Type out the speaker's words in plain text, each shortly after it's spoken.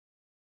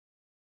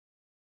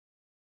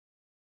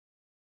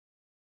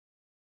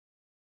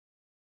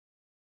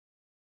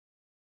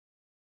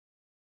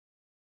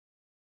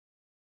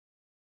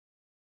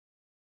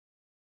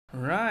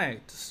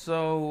Right,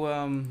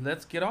 so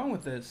let's get on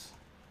with this.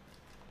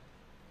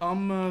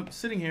 I'm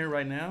sitting here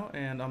right now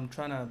and I'm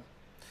trying to,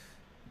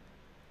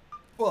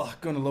 well,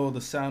 going to lower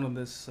the sound on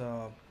this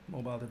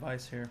mobile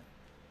device here.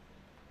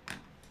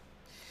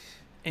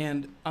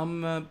 And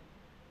I'm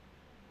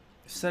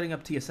setting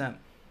up TSM.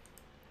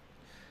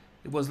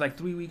 It was like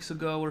 3 weeks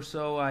ago or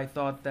so. I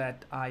thought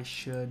that I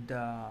should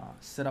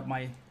set up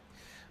my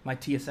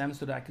TSM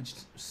so that I could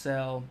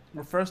sell.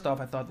 Well, first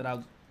off, I thought that I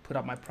would put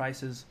up my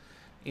prices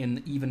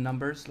in even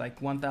numbers,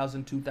 like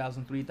 1,000,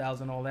 2,000,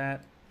 3,000, all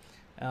that,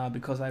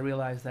 because I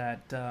realized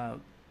that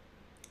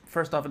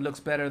first off, it looks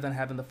better than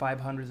having the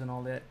 500s and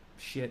all that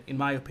shit, in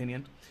my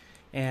opinion.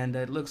 And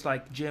it looks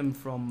like Jim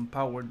from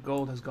Powered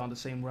Gold has gone the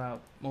same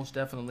route, most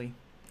definitely.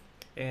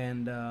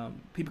 And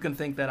people can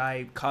think that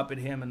I copied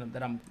him and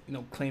that I'm,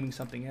 claiming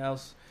something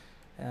else.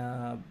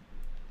 Uh,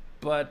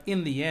 but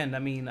in the end, I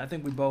mean, I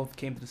think we both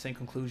came to the same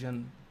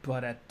conclusion,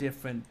 but at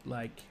different,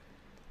 like,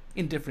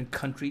 in different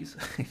countries,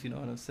 if you know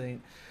what I'm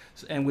saying,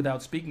 so, and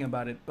without speaking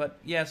about it. But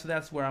yeah, so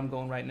that's where I'm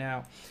going right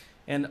now,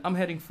 and I'm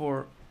going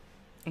for,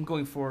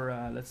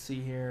 let's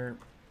see here,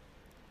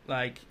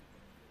 like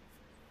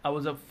I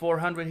was up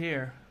 400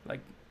 here, like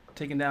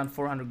taking down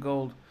 400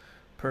 gold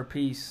per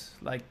piece.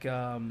 Like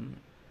now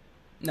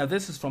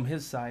this is from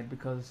his side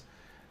because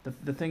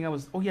the thing I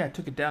was, oh yeah, I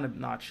took it down a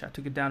notch. I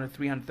took it down to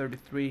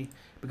 333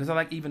 because I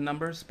like even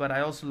numbers, but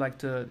I also like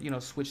to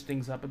switch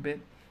things up a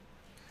bit.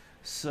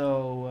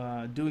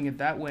 So doing it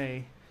that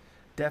way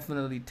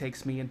definitely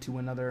takes me into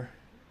another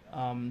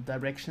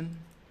direction.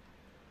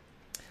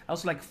 I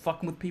also like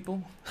fucking with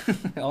people.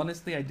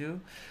 Honestly, I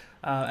do.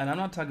 And I'm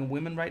not talking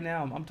women right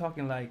now. I'm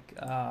talking like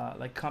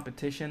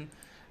competition.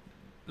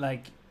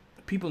 Like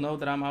people know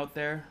that I'm out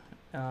there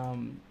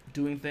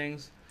doing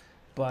things,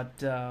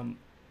 but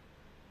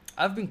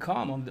I've been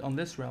calm on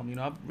this realm.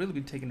 I've really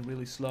been taking it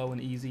really slow and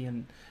easy,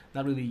 and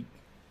not really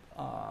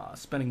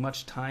spending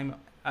much time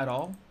at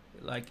all,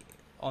 like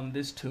on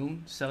this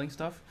tune selling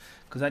stuff,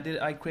 because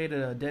I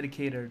created a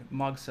dedicated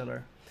Mog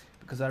seller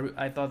because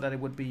I thought that it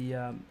would be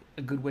a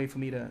good way for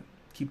me to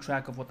keep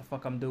track of what the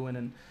fuck I'm doing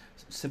and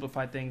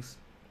simplify things,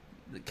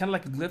 kind of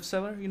like a glyph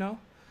seller.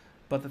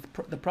 But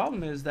the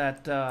problem is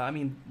that I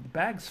mean,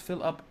 bags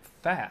fill up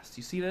fast.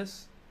 You see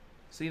this,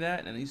 see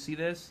that, and you see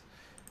this,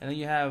 and then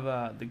you have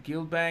the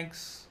guild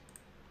banks,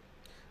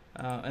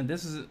 and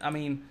this is, I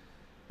mean,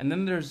 and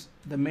then there's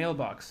the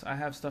mailbox. I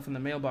have stuff in the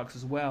mailbox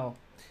as well,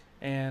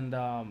 and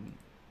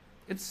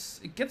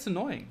it gets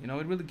annoying.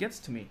 It really gets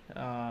to me.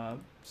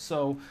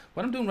 So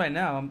what I'm doing right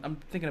now, I'm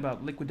thinking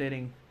about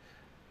liquidating.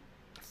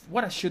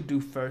 What I should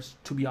do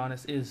first, to be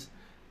honest, is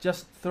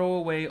just throw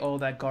away all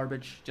that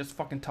garbage. Just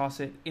fucking toss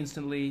it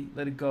instantly.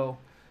 Let it go,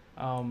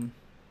 um,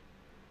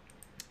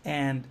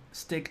 and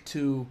stick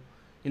to,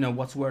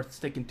 what's worth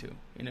sticking to.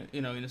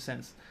 In a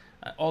sense,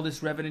 all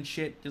this Revenant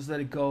shit, just let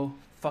it go.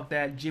 Fuck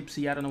that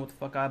Gypsy. I don't know what the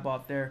fuck I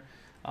bought there.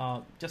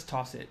 Just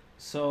toss it.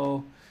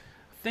 So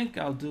I think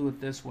I'll do it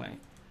this way.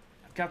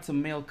 I've got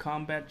some male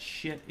combat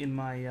shit in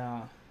my.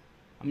 I'm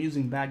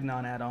using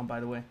Bagnon add-on, by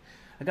the way.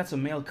 I got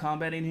some male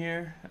combat in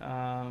here.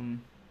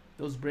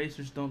 Those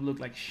bracers don't look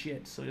like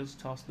shit, so just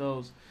toss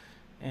those.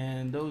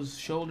 And those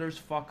shoulders,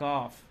 fuck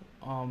off.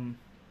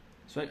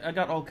 So I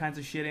got all kinds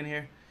of shit in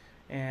here,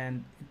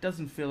 and it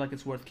doesn't feel like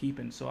it's worth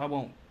keeping, so I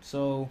won't.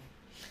 So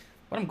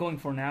what I'm going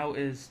for now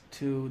is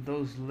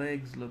those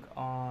legs look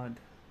odd.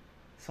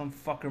 Some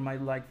fucker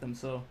might like them,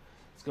 so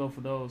let's go for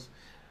those.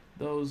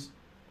 Those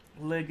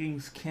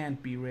leggings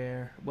can't be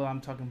rare. Well,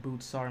 I'm talking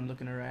boots. Sorry, I'm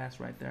looking at her ass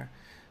right there.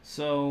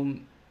 So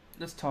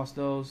let's toss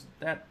those.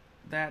 That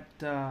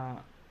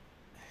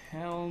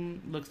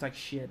helm looks like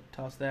shit.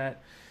 Toss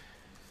that.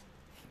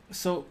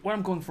 So what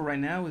I'm going for right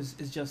now is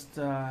just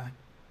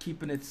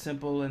keeping it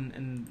simple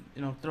and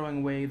throwing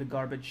away the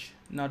garbage.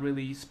 Not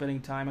really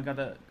spending time. I got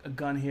a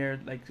gun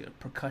here, like a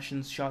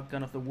percussion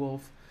shotgun of the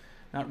wolf.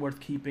 Not worth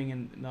keeping,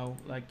 and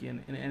like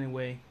in any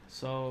way.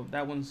 So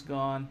that one's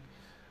gone.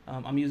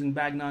 I'm using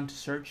Bagnon to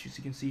search. As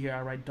you can see here,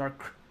 I write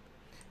dark,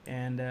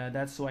 and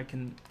that's so I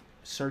can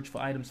search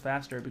for items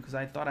faster, because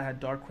I thought I had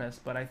Dark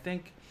Crest, but I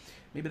think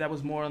maybe that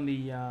was more on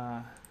the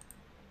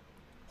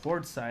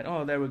Horde side.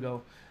 Oh, there we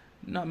go.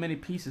 Not many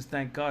pieces,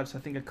 thank God. So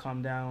I think I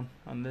calmed down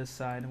on this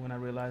side when I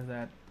realized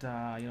that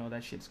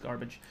that shit's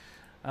garbage.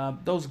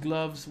 Those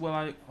gloves,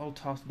 well, I'll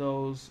toss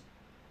those.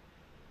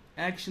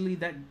 Actually,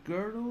 that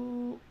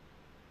girdle,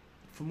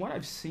 from what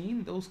I've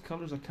seen, those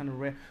colors are kind of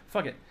rare.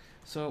 Fuck it.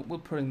 So we're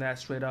putting that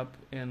straight up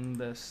in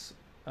this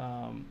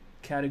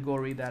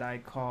category that I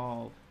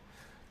call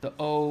the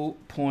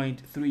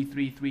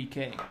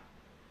 0.333K.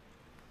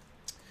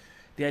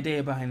 The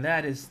idea behind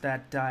that is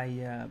that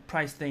I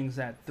price things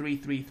at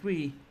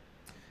 333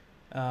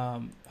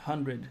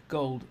 100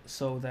 gold,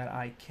 so that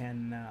I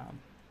can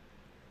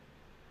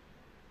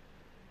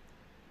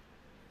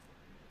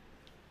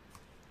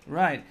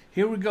right,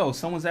 here we go.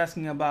 Someone's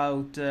asking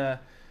about the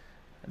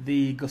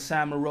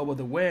Gossamer Robo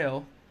the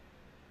Whale.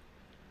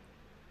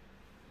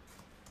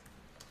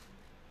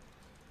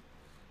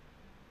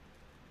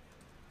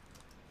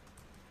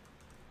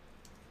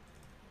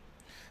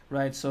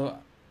 Right,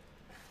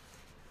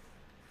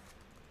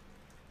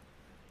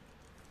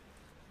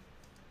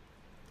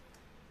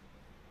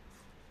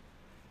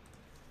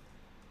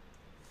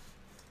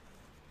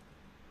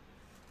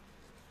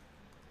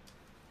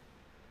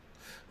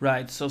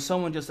 so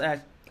someone just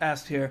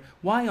asked here,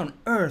 why on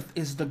earth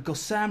is the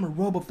Gossamer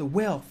Robe of the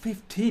Whale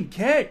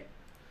 15K?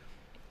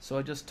 So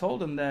I just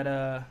told him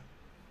that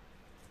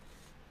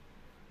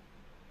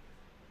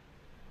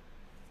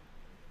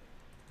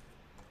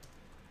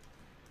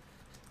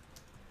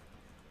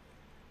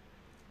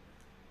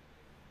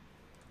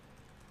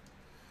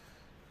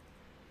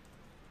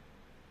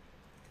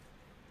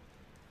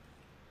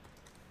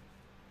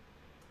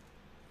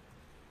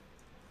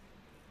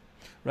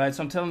right,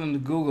 so I'm telling them to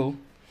Google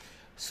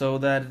so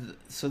that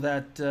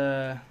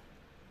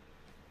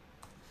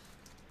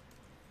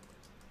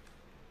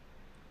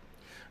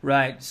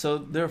right, so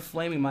they're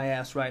flaming my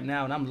ass right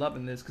now, and I'm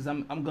loving this because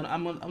I'm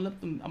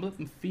let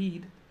them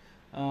feed.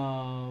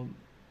 Um,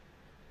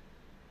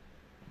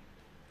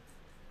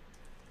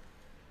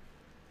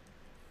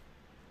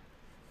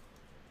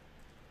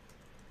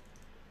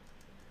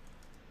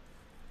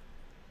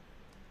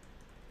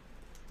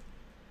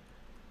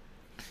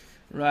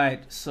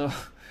 right, so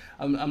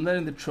I'm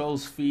letting the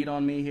trolls feed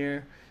on me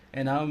here,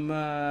 and I'm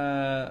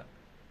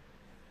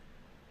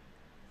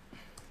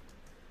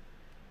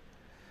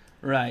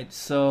right.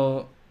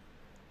 So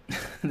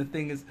the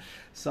thing is,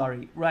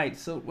 sorry. Right.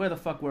 So where the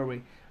fuck were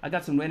we? I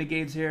got some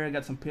renegades here. I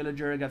got some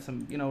pillager. I got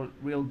some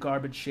real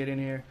garbage shit in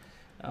here.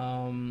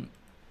 Um,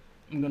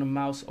 I'm gonna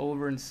mouse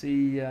over and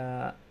see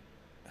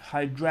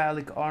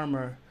hydraulic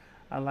armor.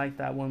 I like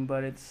that one,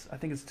 but I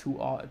think it's too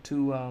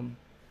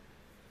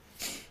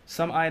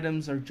some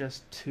items are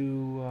just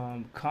too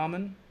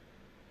common.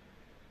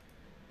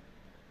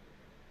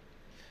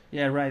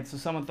 Yeah, right. So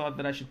someone thought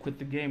that I should quit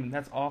the game, and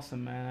that's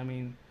awesome, man. I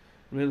mean,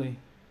 really.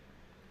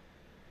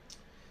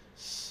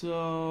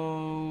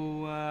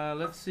 So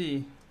let's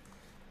see.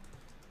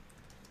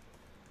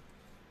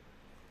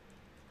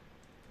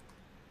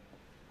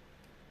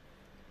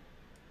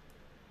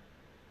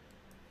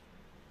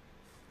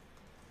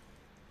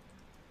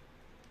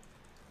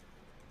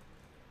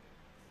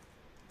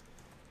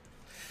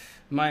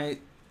 My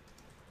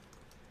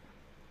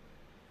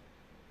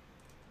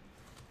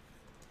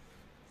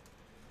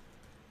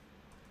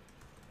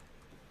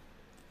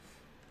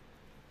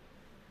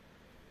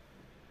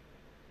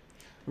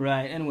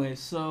right. Anyway,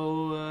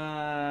 so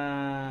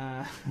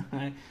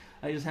I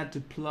just had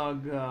to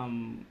plug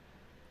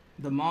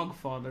the Mog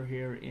father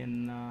here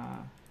in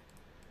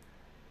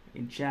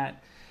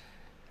chat.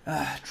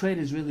 Trade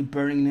is really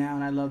burning now,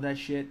 and I love that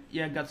shit.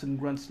 Yeah, I got some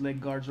grunts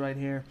leg guards right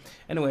here.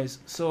 Anyways,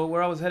 so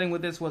where I was heading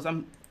with this was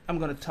I'm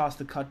gonna toss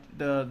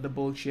the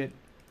bullshit.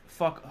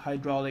 Fuck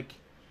hydraulic.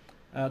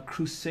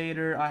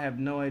 Crusader, I have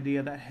no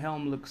idea. That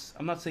helm looks.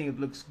 I'm not saying it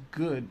looks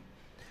good,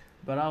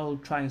 but I'll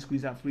try and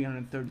squeeze out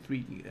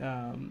 333.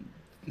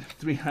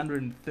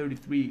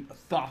 333.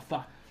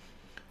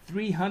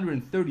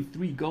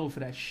 333 gold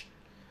for that.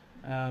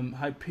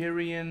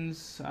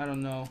 Hyperions. I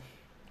don't know.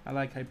 I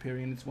like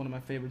Hyperion. It's one of my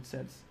favorite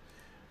sets.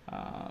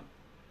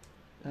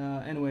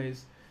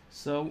 Anyways,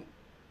 so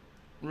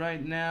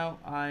right now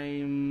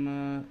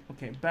I'm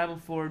okay.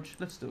 Battleforge.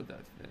 Let's do it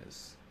like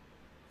this.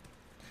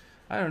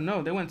 I don't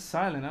know. They went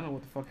silent. I don't know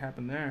what the fuck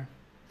happened there.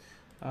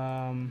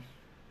 Thought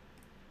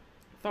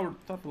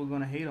they were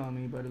gonna hate on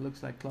me, but it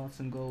looks like Clots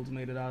and Golds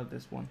made it out of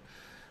this one.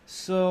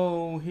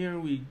 So here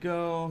we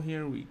go.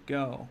 Here we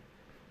go.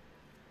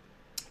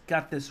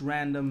 Got this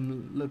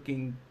random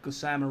looking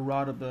Gossamer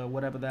rod of the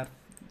whatever that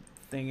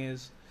thing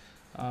is.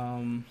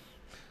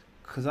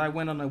 Cause I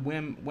went on a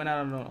whim, went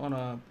out on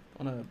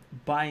a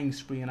buying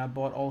spree, and I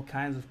bought all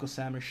kinds of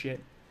Gossamer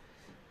shit.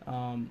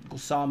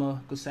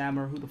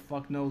 Gossamer, who the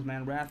fuck knows,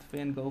 man?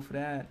 Wrathfin, go for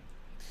that.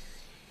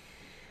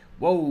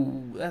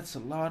 Whoa, that's a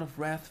lot of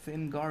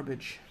Wrathfin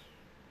garbage.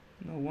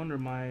 No wonder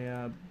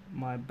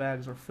my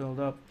bags are filled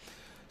up.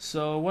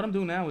 So what I'm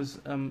doing now is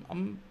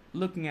I'm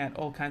looking at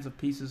all kinds of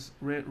pieces.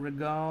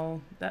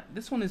 Regal,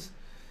 this one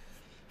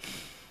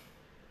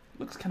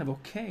looks kind of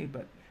okay,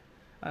 but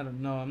I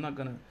don't know. I'm not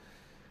gonna.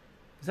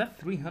 Is that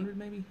 300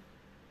 maybe?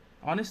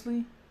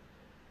 Honestly,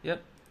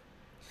 yep.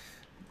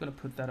 I'm gonna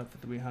put that up for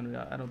 300.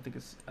 I don't think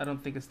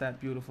it's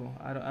that beautiful.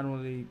 I don't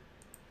really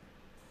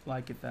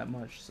like it that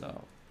much.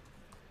 So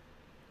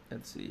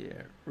let's see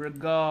here.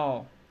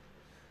 Regal.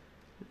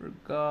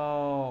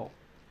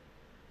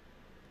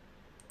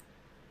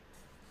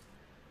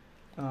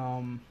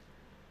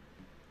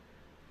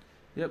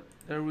 Yep,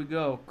 there we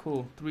go.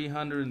 Cool.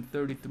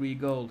 333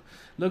 gold.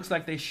 Looks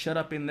like they shut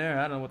up in there.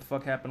 I don't know what the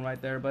fuck happened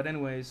right there. But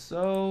anyways,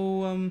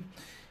 so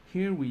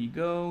here we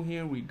go.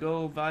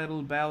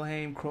 Vital,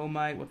 Valheim,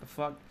 Chromite. What the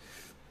fuck?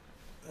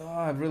 Oh,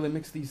 I've really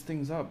mixed these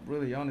things up.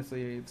 Really,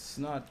 honestly, it's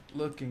not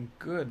looking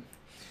good.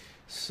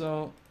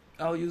 So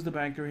I'll use the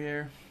banker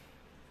here.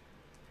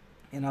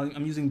 And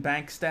I'm using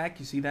bank stack.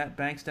 You see that?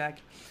 Bank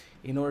stack.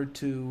 In order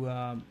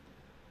to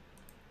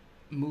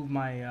move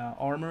my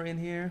armor in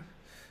here.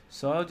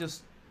 So I'll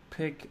just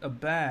pick a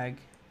bag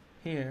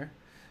here,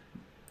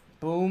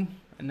 boom,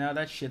 and now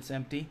that shit's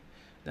empty.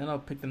 Then I'll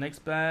pick the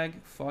next bag.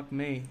 Fuck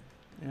me.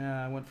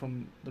 Yeah, I went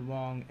from the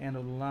wrong end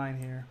of the line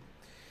here.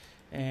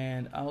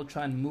 And I'll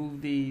try and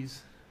move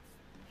these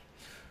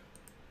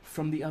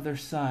from the other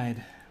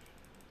side.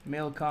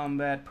 Male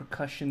combat,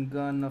 percussion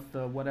gun of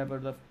the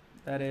whatever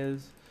that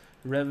is.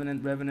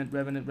 Revenant.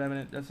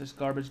 That's just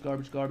garbage.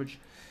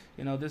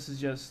 You know, this is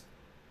just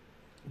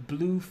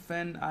blue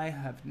fen. I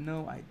have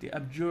no idea.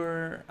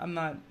 Abjure. I'm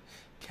not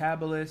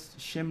Kabbalist.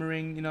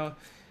 Shimmering. You know,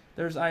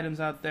 there's items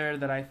out there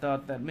that I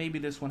thought that maybe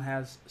this one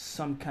has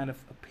some kind of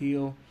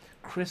appeal.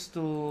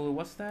 Crystal.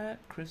 What's that?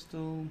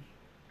 Crystal.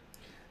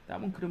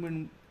 That one could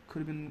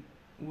have been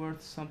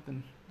worth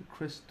something. The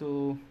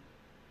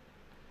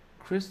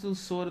crystal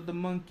Sword of the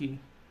Monkey.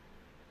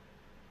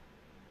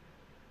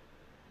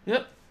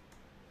 Yep.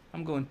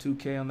 I'm going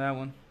 2K on that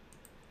one.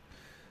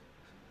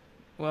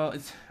 Well,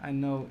 I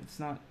know it's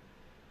not.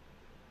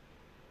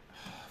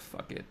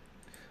 Fuck it.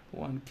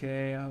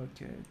 1K.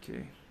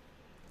 Okay.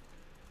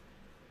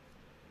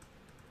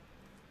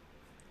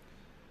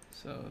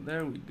 So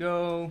there we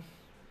go.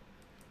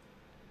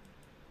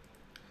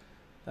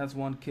 That's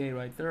 1K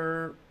right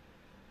there.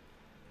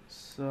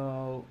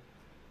 So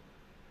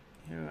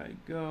here I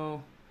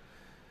go.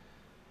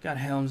 Got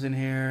helms in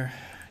here.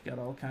 Got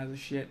all kinds of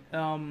shit.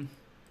 I'm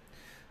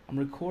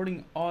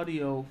recording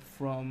audio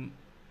from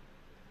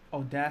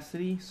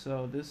Audacity,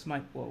 so this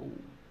might,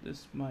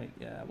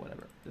 yeah,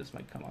 whatever. This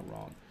might come out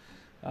wrong.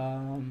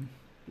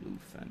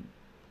 Bluefin.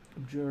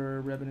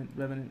 Abjure,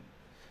 Revenant.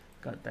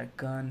 Got that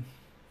gun.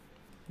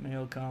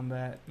 Male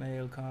combat.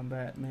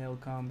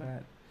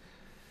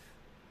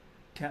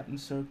 Captain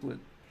Circlet.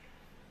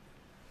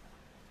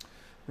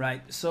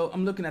 Right, so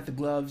I'm looking at the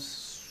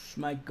gloves.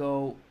 Might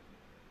go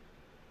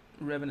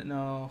Revenant.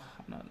 No,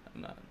 I'm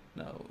not.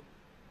 No,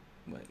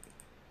 wait.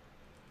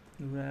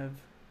 Rev.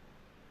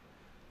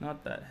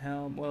 Not that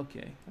helm. Well,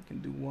 okay, I can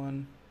do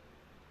one.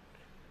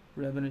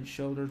 Revenant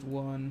shoulders,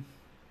 one.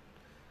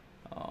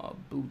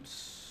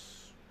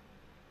 Boots,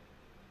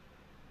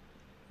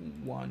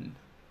 one.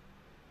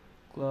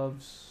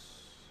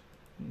 Gloves,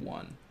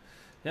 one.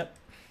 Yep.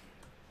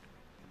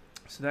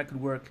 So that could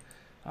work.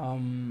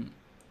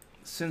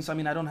 Since, I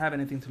mean, I don't have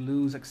anything to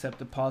lose except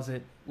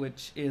deposit,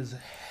 which is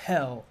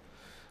hell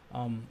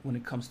when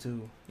it comes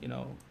to, you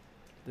know,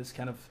 this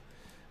kind of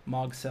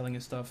Mog selling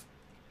and stuff.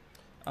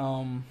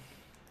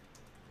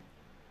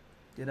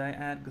 Did I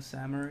add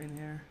Gossamer in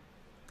here?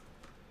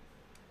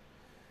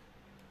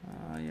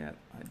 Yeah,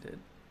 I did.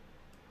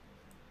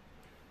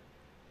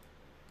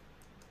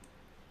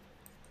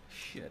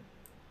 Shit.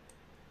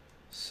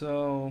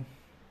 So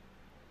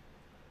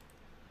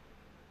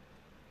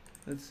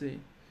let's see.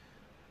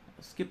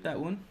 I'll skip that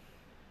one.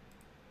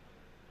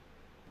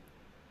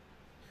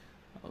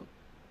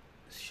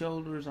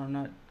 Shoulders are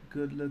not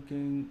good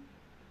looking.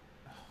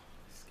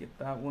 Skip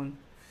that one.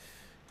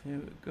 Here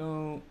we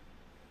go.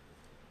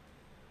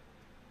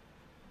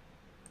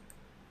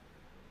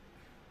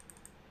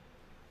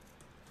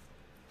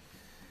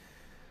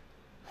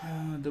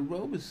 The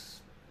robe is,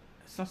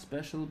 it's not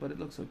special, but it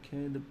looks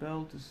okay. The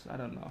belt is, I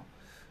don't know.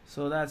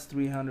 So that's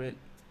 300.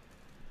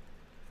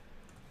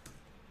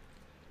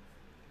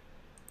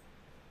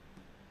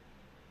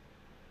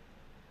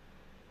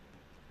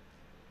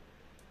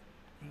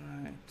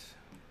 Right.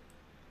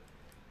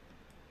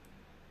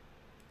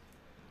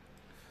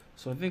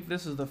 So I think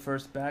this is the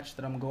first batch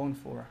that I'm going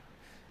for.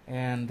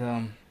 And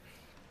I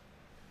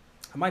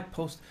might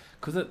post,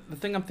 because the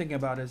thing I'm thinking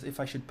about is if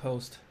I should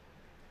post,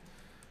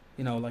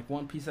 you know, like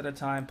one piece at a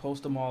time,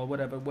 post them all,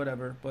 whatever.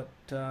 But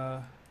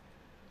yeah.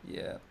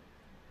 At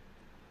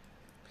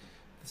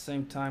the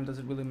same time, does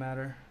it really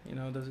matter? You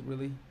know, does it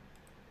really?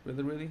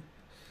 Right.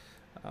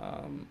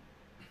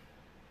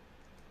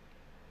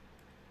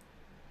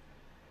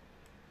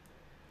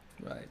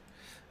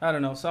 I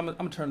don't know. So I'm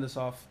gonna turn this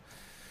off.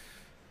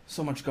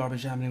 So much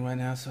garbage happening right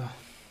now. So.